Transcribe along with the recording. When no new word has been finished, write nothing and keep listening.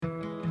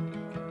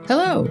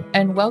Hello,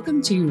 and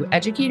welcome to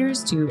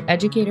Educators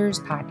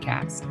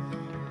podcast.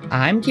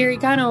 I'm Carrie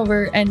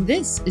Conover, and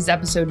this is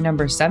episode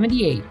number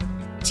 78,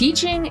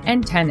 Teaching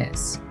and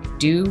Tennis,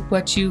 Do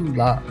What You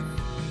Love.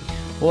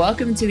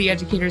 Welcome to the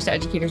Educators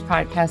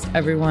podcast,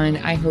 everyone.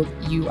 I hope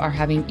you are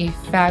having a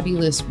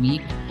fabulous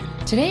week.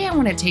 Today, I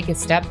want to take a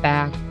step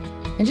back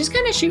and just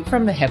kind of shoot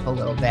from the hip a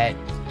little bit.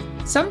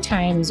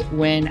 Sometimes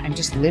when I'm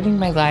just living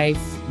my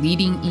life,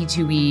 leading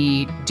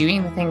E2E,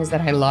 doing the things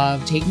that I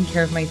love, taking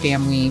care of my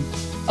family,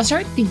 I'll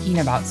start thinking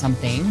about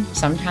something,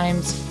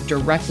 sometimes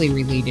directly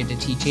related to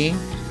teaching,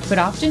 but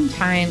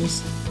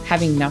oftentimes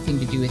having nothing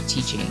to do with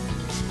teaching.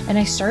 And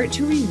I start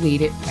to relate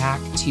it back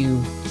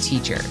to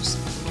teachers.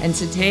 And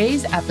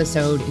today's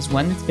episode is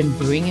one that's been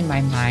brewing in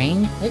my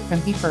mind, quite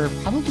frankly, for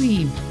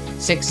probably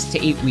 6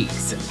 to 8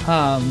 weeks.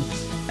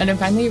 And I'm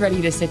finally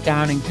ready to sit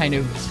down and kind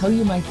of tell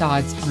you my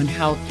thoughts on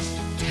how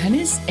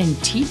tennis and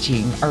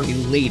teaching are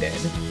related.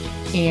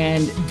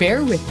 And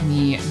bear with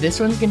me,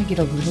 this one's going to get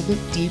a little bit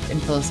deep and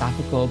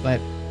philosophical,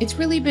 but it's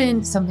really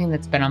been something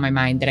that's been on my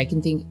mind that I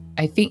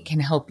think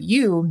can help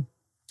you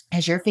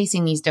as you're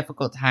facing these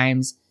difficult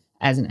times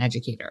as an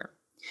educator.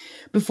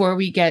 Before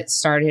we get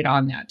started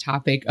on that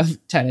topic of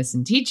tennis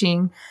and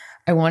teaching,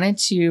 I wanted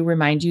to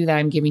remind you that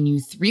I'm giving you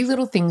 3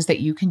 little things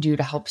that you can do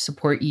to help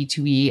support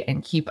E2E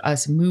and keep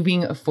us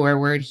moving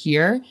forward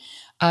here.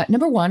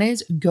 Number 1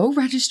 is go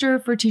register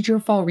for Teacher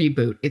Fall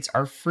Reboot. It's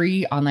our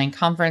free online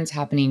conference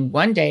happening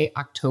one day,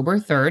 October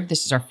 3rd.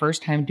 This is our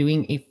first time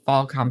doing a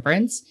fall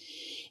conference.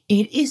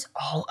 It is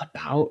all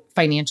about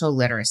financial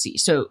literacy.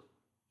 So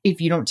if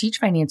you don't teach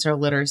financial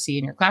literacy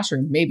in your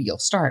classroom, maybe you'll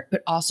start.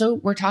 But also,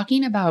 we're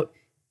talking about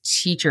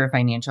teacher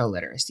financial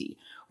literacy.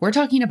 We're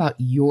talking about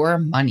your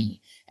money.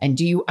 And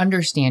do you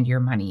understand your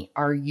money?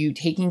 Are you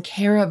taking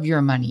care of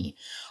your money?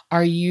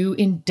 Are you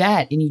in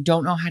debt and you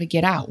don't know how to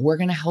get out? We're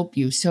going to help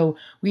you. So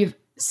we have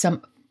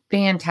some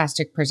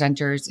fantastic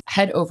presenters.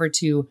 Head over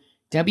to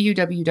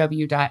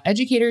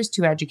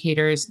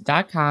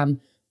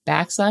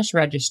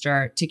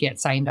www.educators2educators.com/register to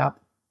get signed up.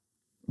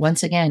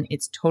 Once again,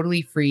 it's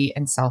totally free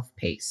and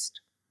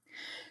self-paced.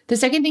 The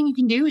second thing you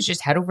can do is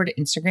just head over to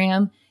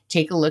Instagram,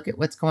 take a look at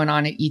what's going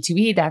on at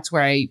E2E. That's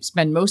where I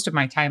spend most of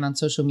my time on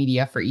social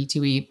media for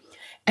E2E.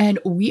 And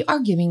we are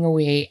giving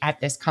away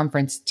at this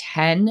conference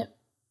 10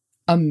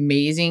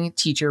 amazing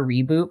teacher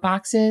reboot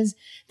boxes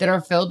that are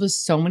filled with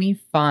so many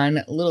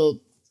fun little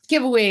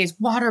giveaways,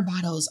 water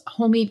bottles,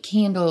 homemade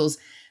candles,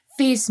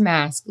 face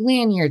masks,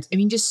 lanyards. I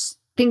mean, just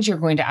things you're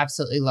going to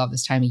absolutely love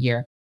this time of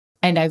year.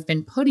 And I've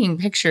been putting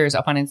pictures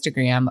up on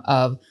Instagram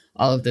of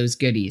all of those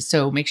goodies.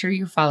 So make sure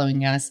you're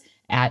following us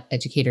at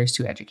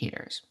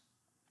Educators2Educators.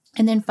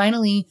 And then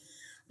finally,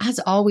 as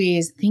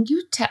always, thank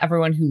you to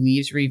everyone who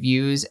leaves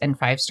reviews and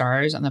 5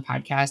 stars on the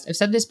podcast. I've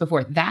said this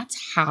before. That's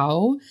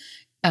how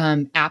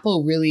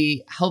Apple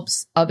really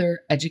helps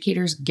other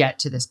educators get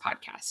to this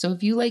podcast. So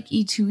if you like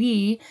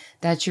E2E,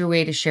 that's your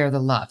way to share the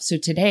love. So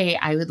today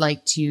I would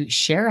like to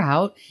share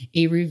out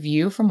a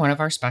review from one of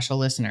our special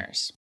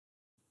listeners.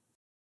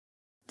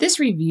 This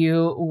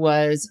review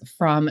was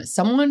from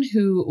someone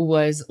who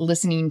was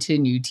listening to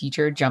New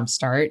Teacher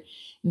Jumpstart.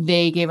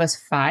 They gave us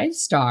 5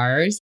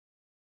 stars.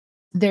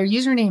 Their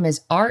username is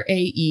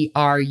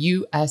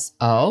RAERUSO.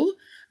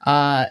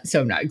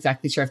 So I'm not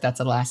exactly sure if that's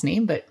a last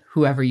name, but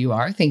whoever you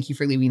are, thank you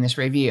for leaving this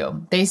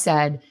review. They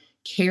said,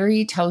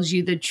 Carrie tells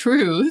you the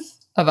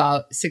truth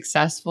about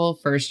successful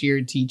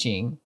first-year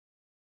teaching.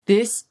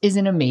 This is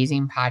an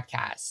amazing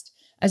podcast.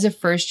 As a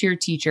first-year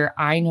teacher,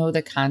 I know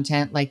the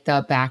content like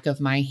the back of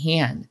my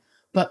hand,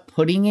 but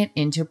putting it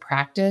into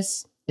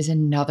practice is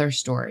another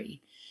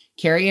story.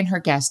 Carrie and her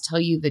guests tell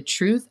you the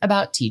truth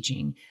about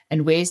teaching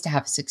and ways to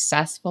have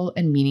successful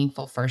and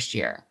meaningful first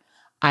year.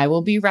 I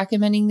will be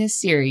recommending this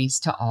series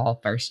to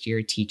all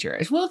first-year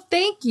teachers. Well,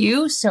 thank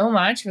you so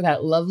much for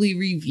that lovely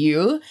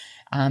review.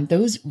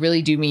 Those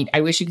really do mean,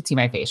 I wish you could see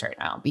my face right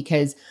now,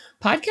 because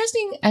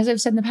podcasting, as I've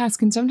said in the past,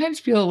 can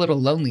sometimes feel a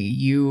little lonely.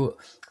 You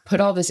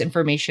put all this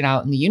information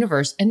out in the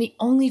universe, and the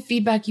only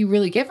feedback you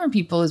really get from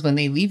people is when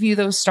they leave you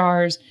those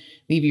stars,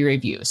 leave you a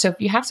review. So if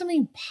you have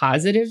something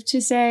positive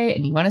to say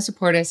and you want to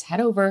support us, head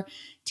over,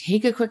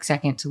 take a quick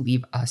second to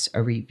leave us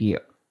a review.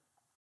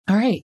 All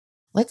right,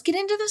 let's get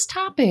into this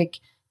topic.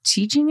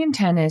 Teaching and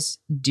tennis,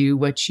 do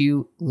what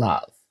you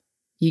love.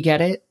 You get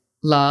it?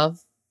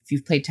 Love. If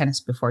you've played tennis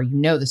before, you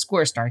know the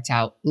score starts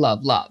out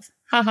love, love.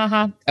 Ha ha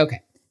ha.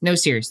 Okay. No,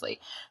 seriously.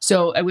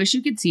 So I wish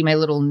you could see my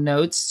little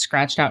notes,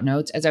 scratched out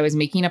notes. As I was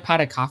making a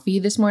pot of coffee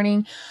this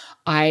morning,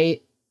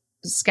 I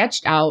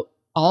sketched out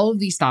all of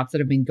these thoughts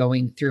that have been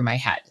going through my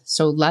head.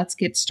 So let's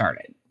get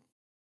started.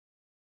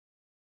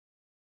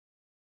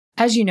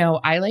 As you know,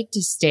 I like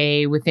to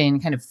stay within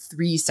kind of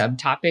 3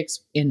 subtopics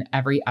in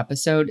every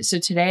episode. So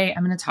today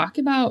I'm going to talk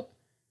about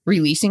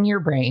releasing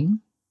your brain,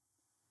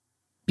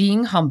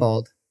 being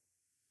humbled,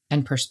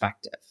 and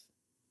perspective.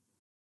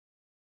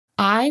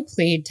 I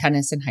played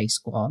tennis in high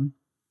school.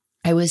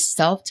 I was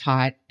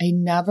self-taught. I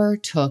never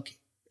took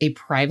a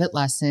private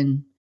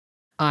lesson.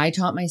 I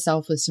taught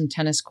myself with some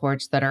tennis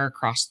courts that are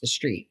across the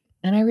street.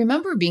 And I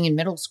remember being in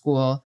middle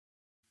school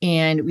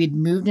And we'd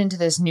moved into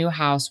this new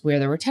house where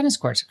there were tennis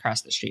courts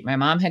across the street. My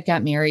mom had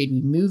got married.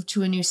 We moved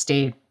to a new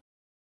state.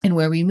 And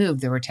where we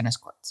moved, there were tennis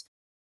courts.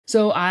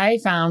 So I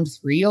found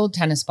 3 old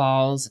tennis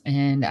balls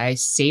and I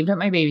saved up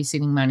my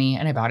babysitting money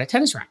and I bought a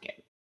tennis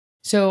racket.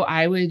 So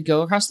I would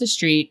go across the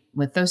street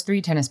with those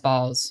 3 tennis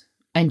balls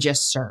and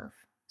just serve.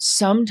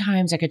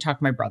 Sometimes I could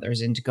talk my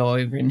brothers into go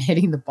over and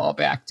hitting the ball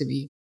back to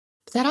me.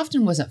 But that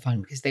often wasn't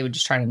fun because they would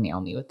just try to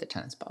nail me with the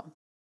tennis ball.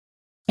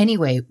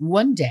 Anyway,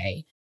 one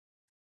day,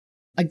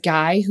 a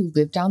guy who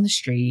lived down the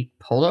street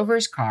pulled over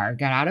his car,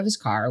 got out of his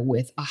car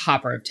with a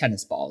hopper of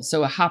tennis balls.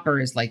 So a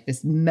hopper is like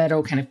this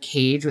metal kind of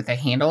cage with a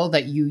handle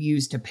that you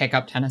use to pick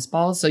up tennis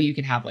balls. So you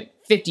could have like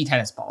 50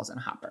 tennis balls in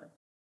a hopper.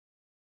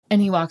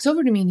 And he walks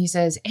over to me and he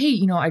says, hey,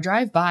 I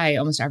drive by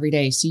almost every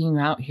day seeing you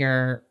out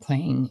here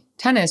playing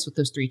tennis with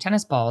those 3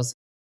 tennis balls.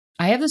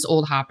 I have this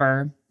old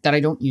hopper that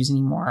I don't use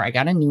anymore. I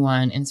got a new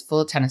one and it's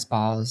full of tennis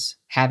balls.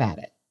 Have at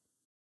it.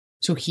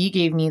 So he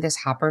gave me this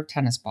hopper of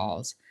tennis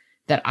balls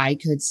that I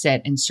could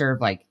sit and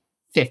serve like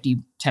 50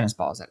 tennis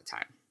balls at a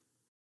time.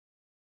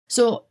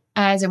 So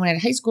as I went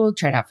into high school,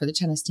 tried out for the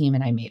tennis team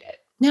and I made it.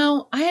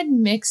 Now, I had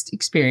mixed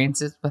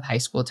experiences with high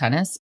school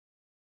tennis.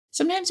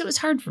 Sometimes it was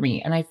hard for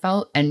me and I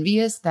felt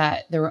envious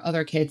that there were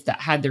other kids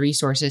that had the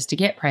resources to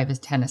get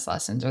private tennis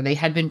lessons or they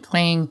had been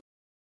playing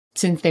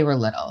since they were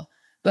little.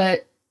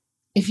 But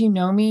if you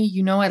know me,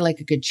 you know I like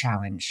a good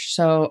challenge.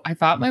 So I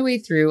fought my way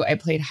through. I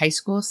played high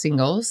school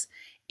singles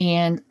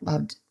and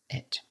loved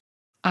it.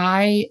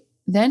 I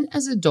then,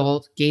 as an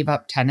adult, gave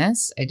up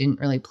tennis. I didn't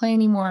really play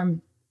anymore.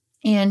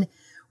 And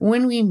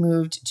when we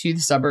moved to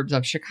the suburbs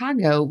of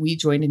Chicago, we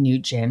joined a new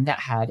gym that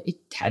had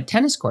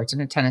tennis courts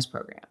and a tennis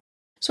program.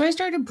 So I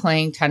started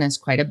playing tennis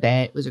quite a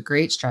bit. It was a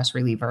great stress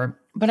reliever,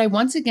 but I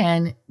once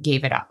again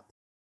gave it up.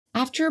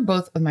 After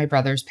both of my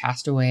brothers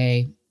passed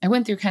away, I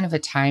went through kind of a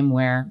time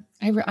where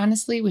I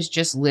honestly was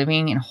just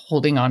living and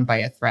holding on by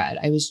a thread.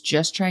 I was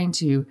just trying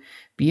to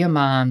be a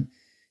mom,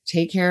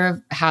 take care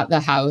of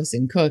the house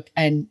and cook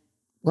and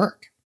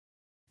work.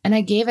 And I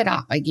gave it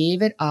up. I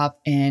gave it up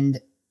and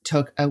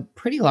took a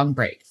pretty long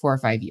break, 4 or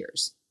 5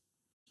 years.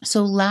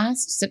 So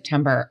last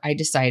September, I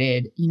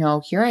decided,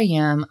 here I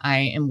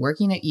am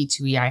working at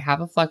E2E. I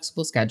have a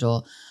flexible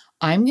schedule.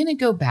 I'm going to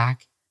go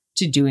back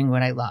to doing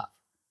what I love,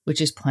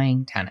 which is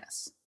playing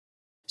tennis.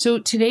 So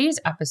today's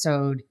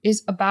episode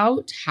is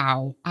about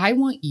how I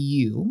want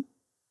you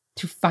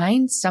to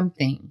find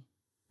something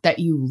that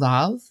you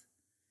love,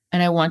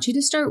 and I want you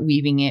to start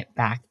weaving it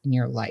back in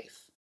your life.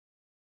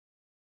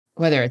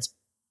 Whether it's,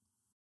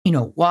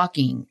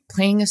 walking,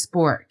 playing a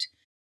sport,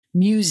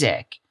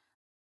 music,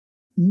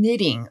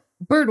 knitting,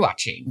 bird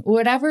watching,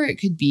 whatever it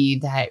could be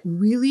that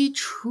really,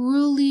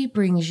 truly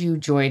brings you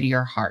joy to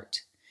your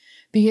heart.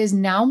 Because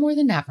now more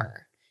than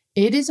ever,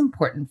 it is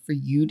important for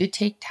you to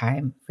take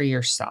time for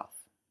yourself.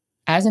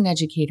 As an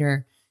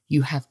educator,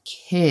 you have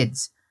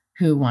kids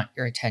who want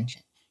your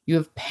attention. You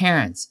have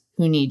parents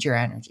who need your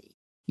energy.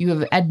 You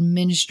have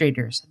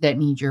administrators that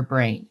need your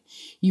brain.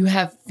 You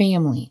have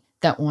family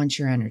that wants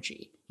your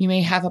energy. You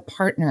may have a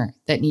partner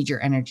that needs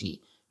your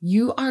energy.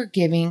 You are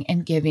giving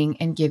and giving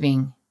and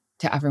giving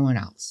to everyone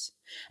else.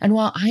 And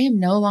while I am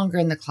no longer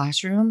in the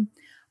classroom,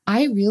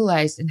 I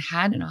realized and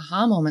had an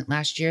aha moment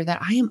last year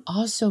that I am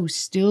also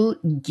still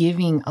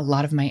giving a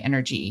lot of my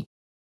energy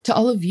to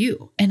all of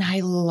you. And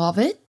I love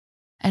it.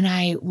 And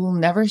I will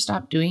never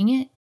stop doing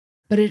it.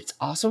 But it's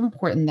also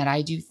important that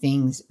I do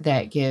things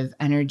that give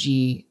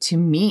energy to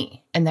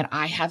me and that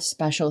I have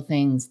special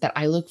things that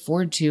I look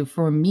forward to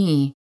for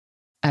me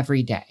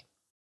every day.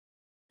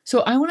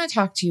 So I want to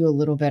talk to you a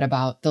little bit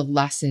about the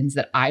lessons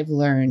that I've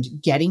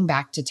learned getting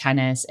back to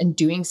tennis and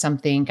doing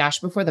something. Gosh,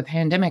 before the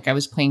pandemic, I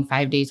was playing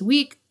 5 days a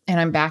week and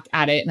I'm back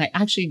at it. And I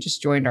actually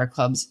just joined our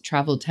club's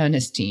travel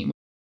tennis team.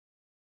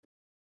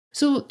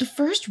 So the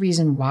first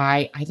reason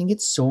why I think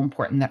it's so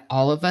important that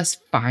all of us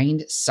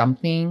find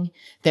something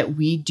that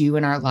we do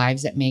in our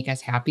lives that make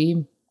us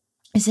happy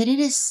is that it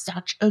is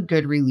such a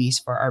good release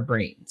for our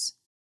brains.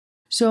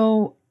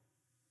 So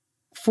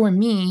for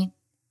me,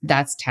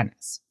 that's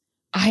tennis.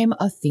 I am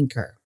a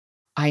thinker.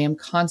 I am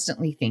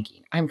constantly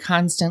thinking. I'm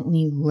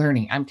constantly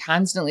learning. I'm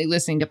constantly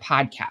listening to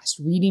podcasts,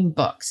 reading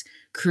books,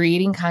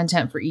 creating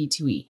content for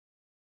E2E,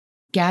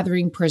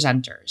 gathering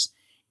presenters.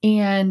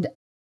 And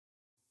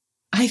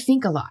I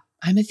think a lot.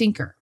 I'm a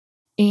thinker.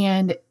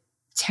 And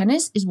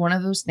tennis is one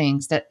of those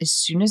things that as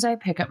soon as I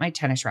pick up my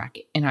tennis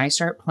racket and I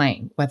start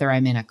playing, whether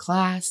I'm in a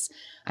class,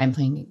 I'm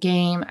playing a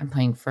game, I'm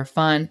playing for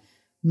fun,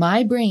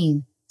 my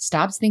brain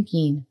stops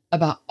thinking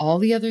about all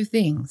the other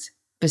things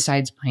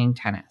besides playing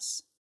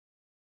tennis.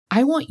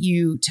 I want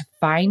you to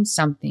find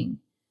something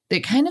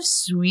that kind of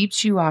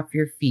sweeps you off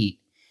your feet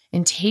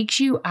and takes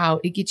you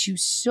out. It gets you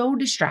so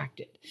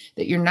distracted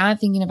that you're not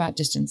thinking about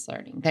distance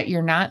learning, that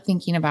you're not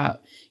thinking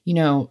about,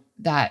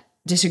 that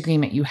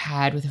disagreement you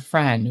had with a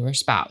friend or a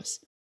spouse.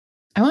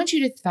 I want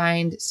you to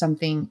find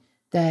something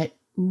that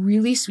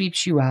really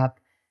sweeps you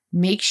up,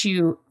 makes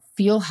you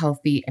feel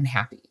healthy and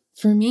happy.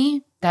 For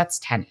me, that's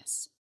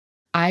tennis.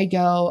 I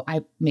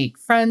make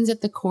friends at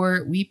the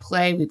court. We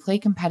play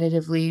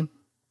competitively.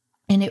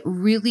 And it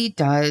really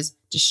does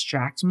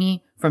distract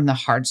me from the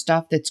hard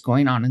stuff that's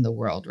going on in the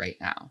world right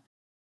now.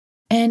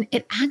 And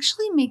it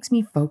actually makes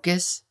me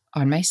focus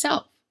on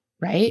myself,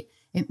 right?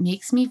 It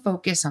makes me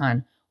focus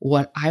on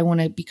what I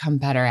want to become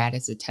better at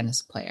as a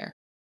tennis player.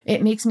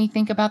 It makes me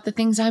think about the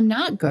things I'm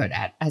not good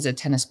at as a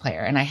tennis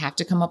player, and I have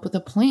to come up with a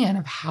plan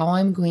of how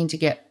I'm going to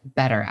get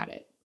better at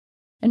it.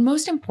 And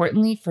most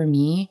importantly for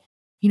me,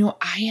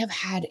 I have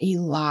had a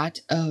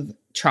lot of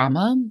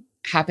trauma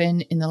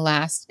happen in the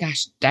last,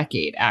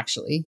 decade,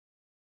 actually.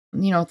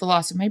 With the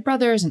loss of my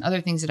brothers and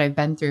other things that I've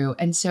been through.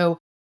 And so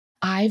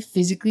I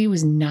physically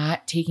was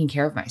not taking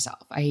care of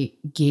myself. I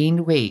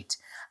gained weight.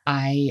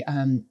 I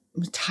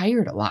was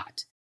tired a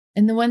lot.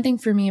 And the one thing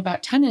for me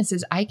about tennis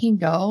is I can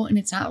go, and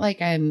it's not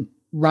like I'm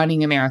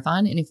running a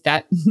marathon. And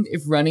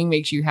if running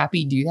makes you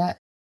happy, do that.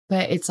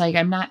 But it's like,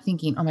 I'm not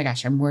thinking, oh my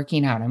gosh, I'm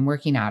working out.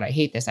 I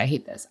hate this.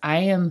 I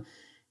am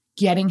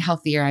getting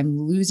healthier. I'm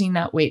losing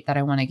that weight that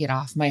I want to get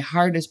off. My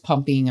heart is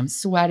pumping. I'm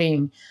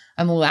sweating.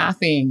 I'm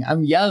laughing.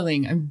 I'm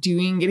yelling.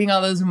 Getting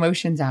all those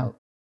emotions out.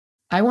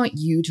 I want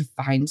you to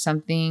find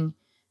something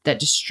that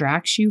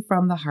distracts you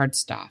from the hard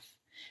stuff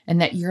and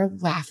that you're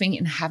laughing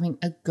and having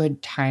a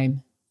good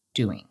time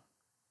doing.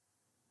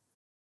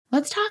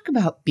 Let's talk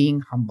about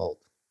being humbled.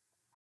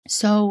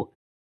 So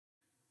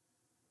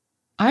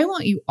I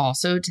want you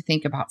also to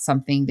think about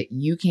something that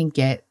you can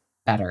get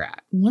better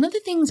at. One of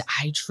the things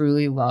I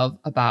truly love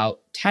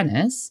about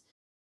tennis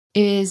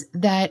is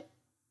that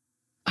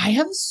I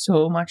have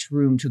so much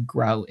room to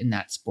grow in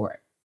that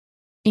sport.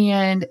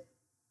 And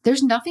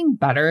there's nothing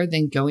better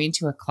than going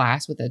to a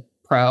class with a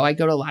pro. I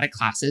go to a lot of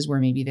classes where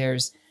maybe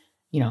there's,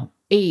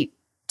 8,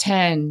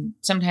 10,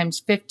 sometimes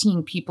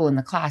 15 people in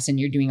the class and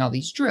you're doing all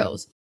these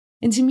drills.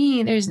 And to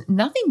me, there's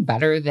nothing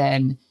better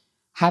than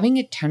having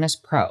a tennis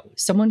pro,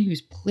 someone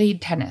who's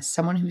played tennis,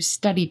 someone who's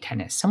studied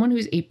tennis, someone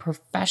who's a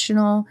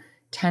professional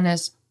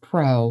tennis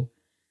pro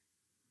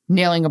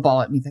nailing a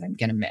ball at me that I'm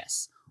going to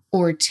miss,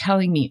 or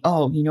telling me,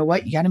 oh, you know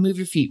what? You got to move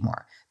your feet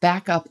more,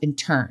 back up and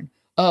turn.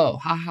 Oh,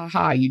 ha, ha,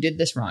 ha, you did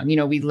this wrong.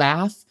 We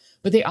laugh,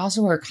 but they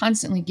also are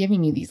constantly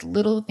giving you these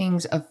little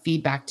things of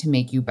feedback to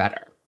make you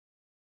better.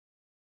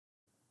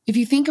 If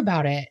you think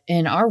about it,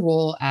 in our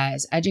role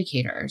as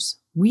educators,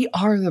 we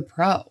are the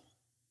pro.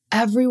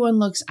 Everyone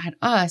looks at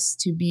us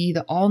to be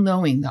the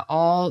all-knowing,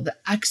 the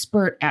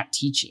expert at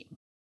teaching.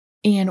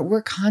 And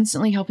we're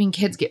constantly helping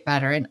kids get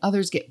better and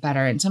others get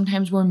better. And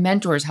sometimes we're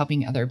mentors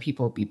helping other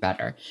people be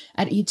better.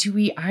 At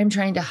E2E, I'm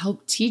trying to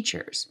help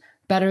teachers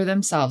better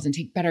themselves and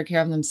take better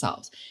care of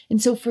themselves.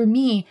 And so for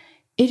me,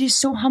 it is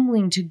so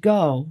humbling to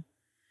go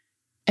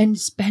and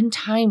spend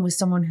time with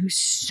someone who's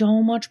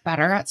so much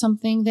better at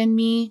something than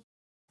me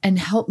and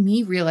help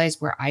me realize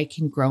where I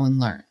can grow and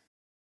learn.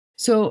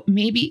 So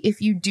maybe if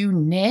you do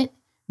knit,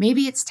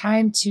 maybe it's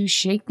time to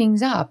shake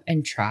things up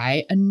and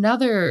try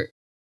another,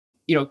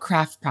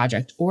 craft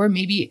project, or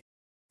maybe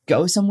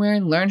go somewhere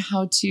and learn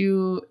how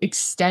to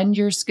extend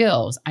your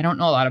skills. I don't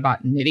know a lot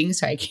about knitting,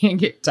 so I can't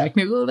get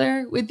technical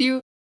there with you,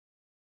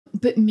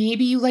 but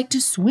maybe you like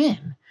to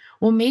swim.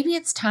 Well, maybe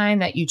it's time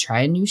that you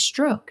try a new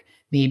stroke.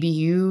 Maybe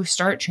you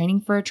start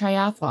training for a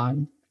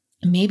triathlon.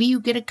 Maybe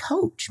you get a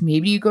coach.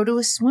 Maybe you go to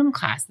a swim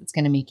class that's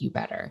going to make you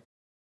better.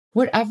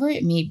 Whatever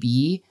it may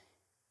be,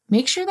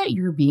 make sure that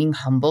you're being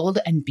humbled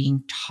and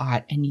being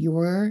taught and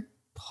you're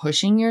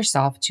pushing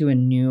yourself to a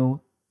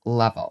new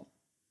level.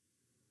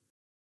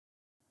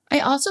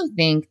 I also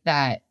think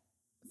that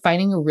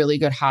finding a really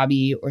good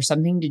hobby or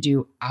something to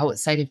do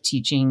outside of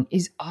teaching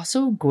is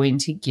also going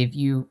to give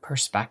you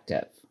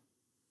perspective.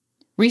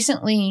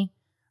 Recently,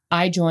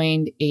 I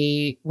joined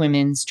a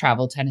women's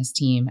travel tennis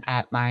team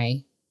at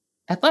my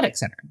athletic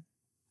center.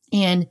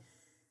 And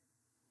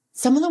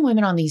some of the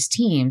women on these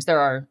teams, there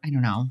are, I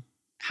don't know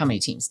how many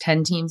teams,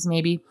 10 teams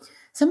maybe.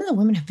 Some of the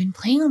women have been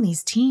playing on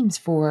these teams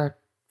for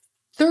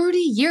 30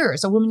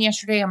 years. A woman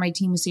yesterday on my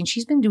team was saying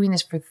she's been doing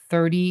this for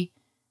 30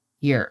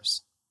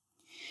 years.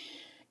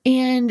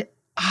 And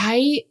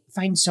I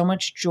find so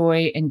much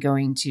joy in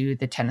going to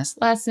the tennis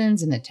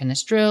lessons and the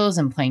tennis drills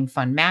and playing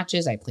fun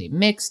matches. I play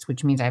mixed,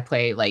 which means I'll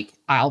play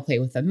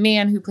with a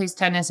man who plays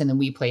tennis, and then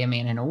we play a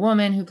man and a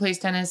woman who plays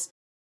tennis.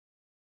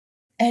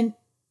 And,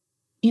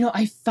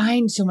 I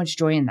find so much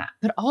joy in that.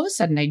 But all of a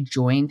sudden I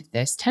joined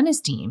this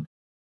tennis team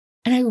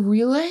and I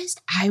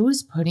realized I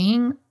was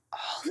putting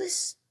all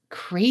this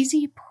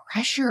crazy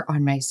pressure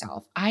on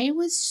myself. I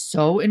was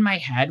so in my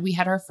head. We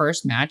had our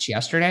first match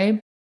yesterday.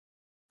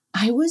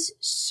 I was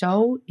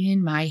so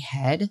in my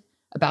head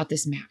about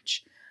this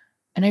match.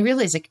 And I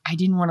realized I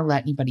didn't want to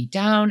let anybody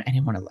down. I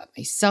didn't want to let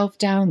myself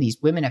down.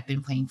 These women have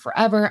been playing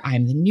forever.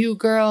 I'm the new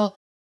girl.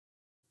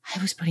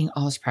 I was putting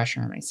all this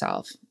pressure on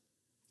myself.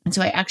 And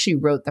so I actually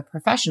wrote the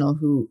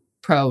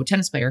pro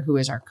tennis player who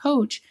is our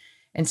coach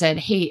and said,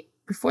 hey,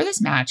 before this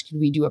match, could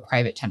we do a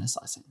private tennis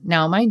lesson?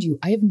 Now, mind you,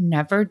 I have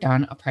never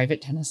done a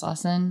private tennis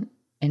lesson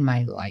in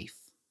my life.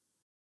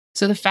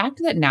 So the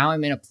fact that now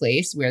I'm in a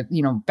place where,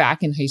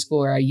 back in high school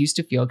where I used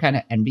to feel kind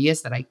of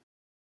envious that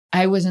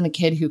I wasn't a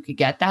kid who could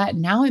get that.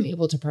 Now I'm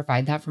able to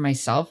provide that for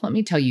myself. Let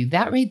me tell you,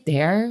 that right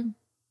there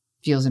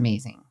feels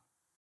amazing.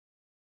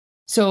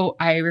 So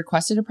I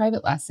requested a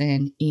private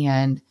lesson,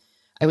 and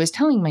I was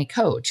telling my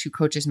coach who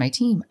coaches my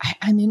team,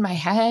 I'm in my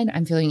head.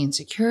 I'm feeling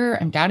insecure.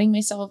 I'm doubting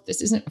myself.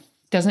 This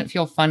doesn't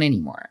feel fun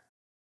anymore.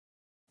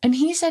 And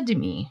he said to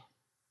me,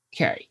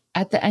 Carrie,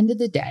 at the end of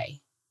the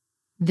day,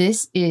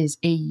 this is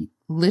a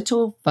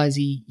little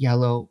fuzzy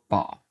yellow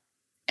ball,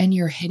 and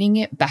you're hitting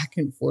it back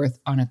and forth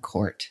on a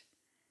court.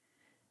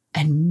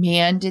 And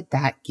man, did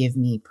that give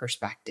me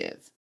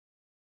perspective.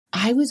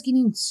 I was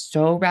getting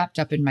so wrapped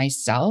up in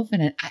myself,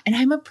 and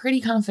I'm a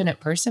pretty confident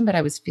person, but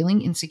I was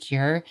feeling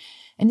insecure.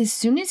 And as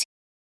soon as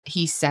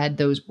he said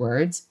those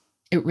words,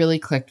 it really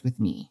clicked with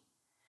me.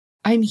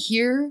 I'm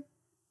here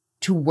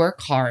to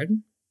work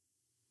hard,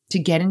 to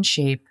get in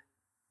shape,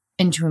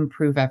 and to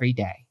improve every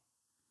day.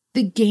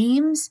 The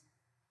games,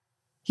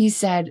 he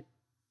said,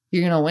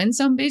 you're going to win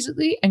some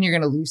basically, and you're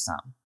going to lose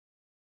some.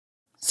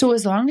 So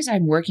as long as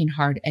I'm working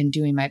hard and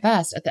doing my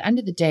best, at the end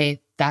of the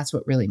day, that's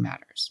what really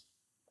matters.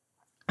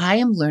 I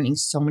am learning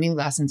so many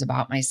lessons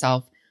about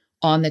myself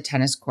on the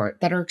tennis court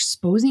that are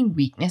exposing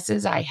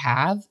weaknesses I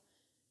have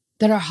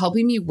that are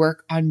helping me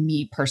work on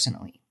me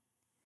personally.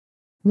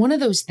 One of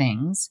those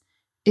things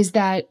is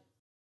that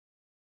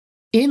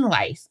in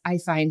life, I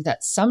find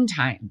that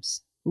sometimes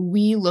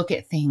we look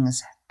at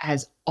things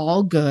as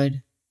all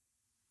good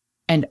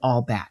and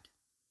all bad.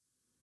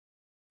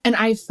 And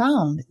I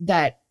found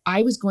that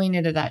I was going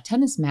into that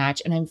tennis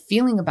match and I'm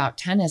feeling about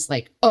tennis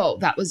like, oh,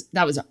 that was,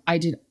 I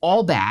did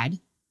all bad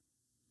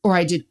or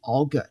I did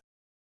all good.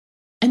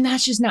 And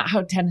that's just not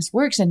how tennis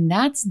works. And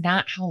that's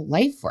not how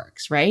life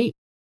works, right?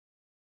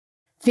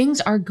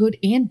 Things are good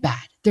and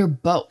bad. They're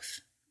both.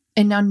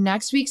 And now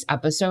next week's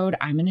episode,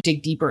 I'm going to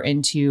dig deeper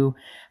into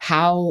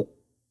how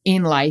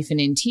in life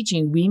and in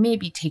teaching, we may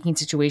be taking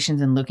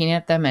situations and looking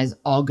at them as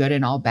all good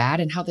and all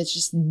bad, and how that's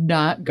just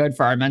not good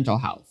for our mental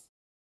health.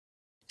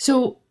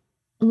 So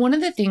one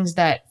of the things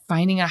that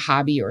finding a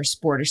hobby or a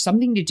sport or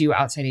something to do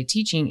outside of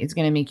teaching is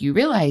going to make you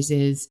realize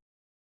is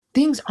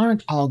things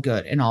aren't all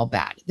good and all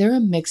bad. They're a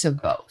mix of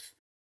both.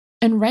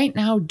 And right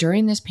now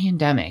during this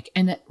pandemic,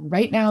 and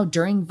right now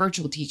during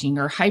virtual teaching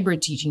or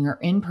hybrid teaching or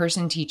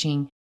in-person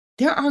teaching,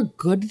 there are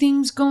good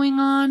things going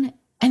on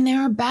and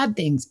there are bad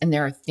things and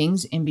there are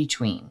things in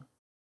between.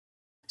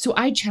 So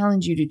I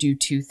challenge you to do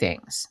two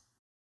things.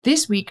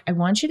 This week, I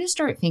want you to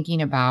start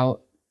thinking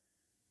about,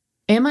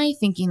 am I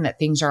thinking that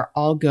things are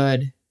all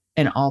good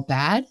and all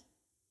bad?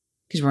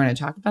 Because we're going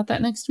to talk about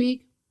that next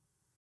week.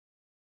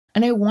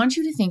 And I want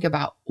you to think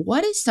about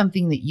what is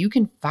something that you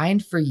can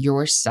find for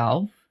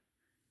yourself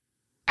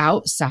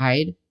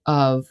outside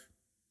of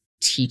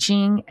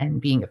teaching and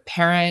being a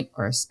parent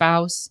or a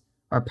spouse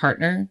or a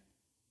partner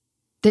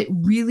that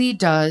really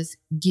does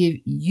give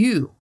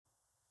you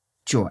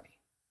joy.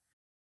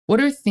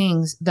 What are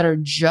things that are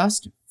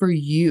just for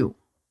you?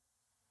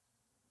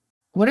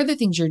 What are the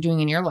things you're doing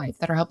in your life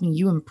that are helping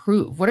you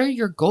improve? What are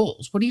your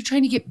goals? What are you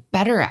trying to get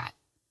better at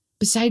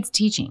besides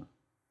teaching?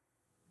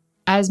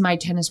 As my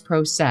tennis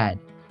pro said,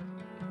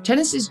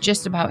 tennis is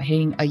just about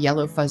hitting a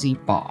yellow fuzzy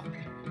ball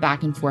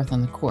back and forth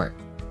on the court.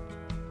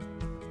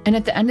 And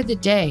at the end of the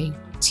day,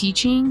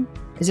 teaching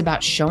is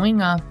about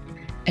showing up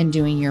and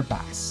doing your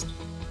best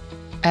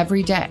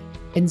every day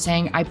and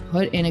saying, I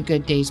put in a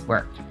good day's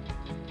work.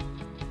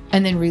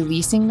 And then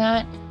releasing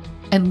that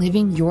and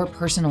living your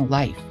personal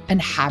life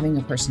and having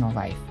a personal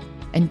life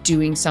and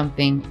doing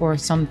something or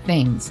some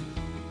things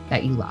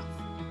that you love.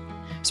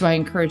 So I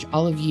encourage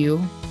all of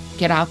you,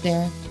 get out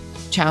there,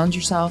 challenge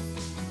yourself,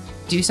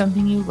 do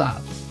something you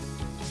love,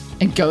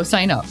 and go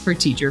sign up for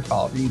Teacher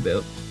Fall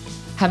Reboot.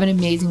 Have an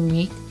amazing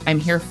week. I'm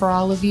here for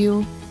all of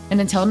you. And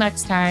until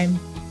next time,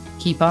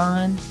 keep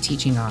on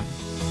teaching on.